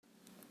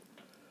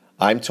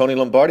I'm Tony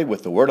Lombardi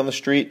with the Word on the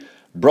Street,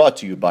 brought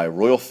to you by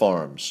Royal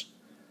Farms.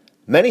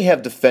 Many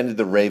have defended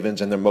the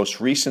Ravens and their most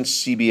recent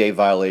CBA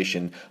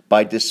violation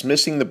by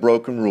dismissing the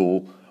broken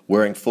rule,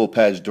 wearing full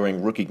pads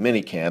during rookie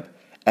minicamp,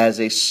 as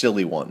a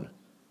silly one.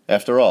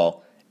 After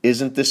all,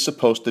 isn't this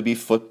supposed to be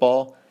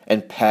football?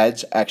 And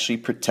pads actually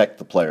protect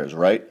the players,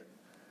 right?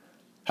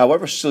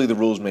 However silly the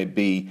rules may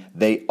be,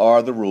 they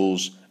are the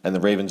rules, and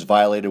the Ravens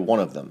violated one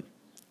of them.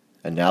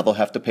 And now they'll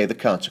have to pay the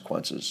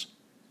consequences.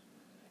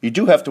 You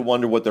do have to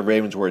wonder what the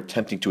Ravens were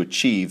attempting to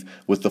achieve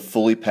with the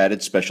fully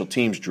padded special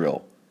teams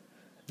drill.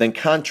 Then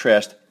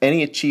contrast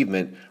any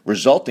achievement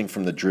resulting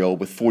from the drill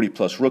with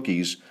 40-plus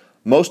rookies,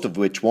 most of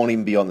which won't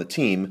even be on the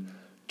team,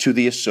 to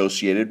the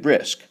associated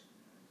risk.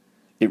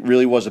 It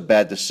really was a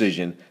bad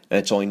decision, and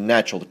it's only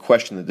natural to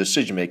question the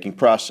decision-making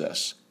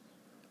process.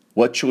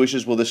 What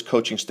choices will this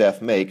coaching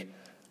staff make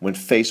when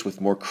faced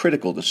with more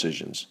critical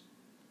decisions?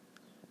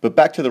 But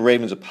back to the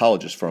Ravens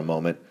apologists for a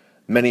moment,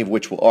 many of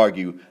which will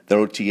argue that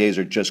OTAs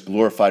are just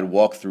glorified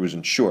walkthroughs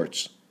in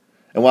shorts.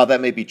 And while that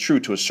may be true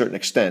to a certain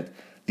extent,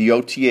 the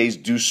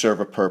OTAs do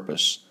serve a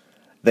purpose.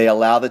 They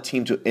allow the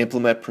team to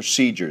implement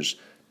procedures,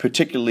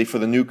 particularly for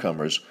the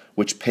newcomers,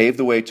 which pave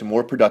the way to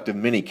more productive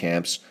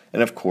minicamps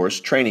and, of course,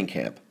 training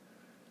camp.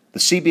 The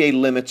CBA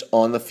limits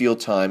on-the-field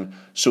time,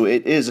 so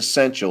it is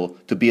essential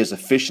to be as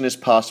efficient as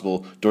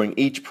possible during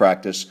each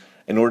practice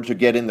in order to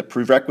get in the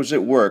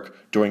prerequisite work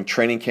during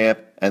training camp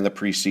and the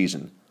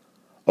preseason.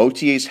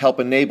 OTAs help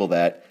enable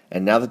that,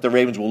 and now that the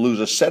Ravens will lose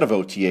a set of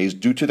OTAs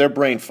due to their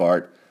brain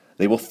fart,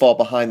 they will fall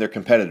behind their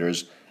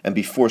competitors and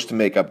be forced to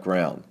make up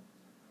ground.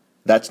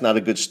 That's not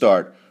a good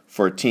start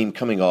for a team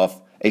coming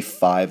off a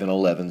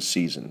 5-11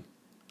 season.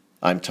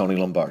 I'm Tony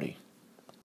Lombardi.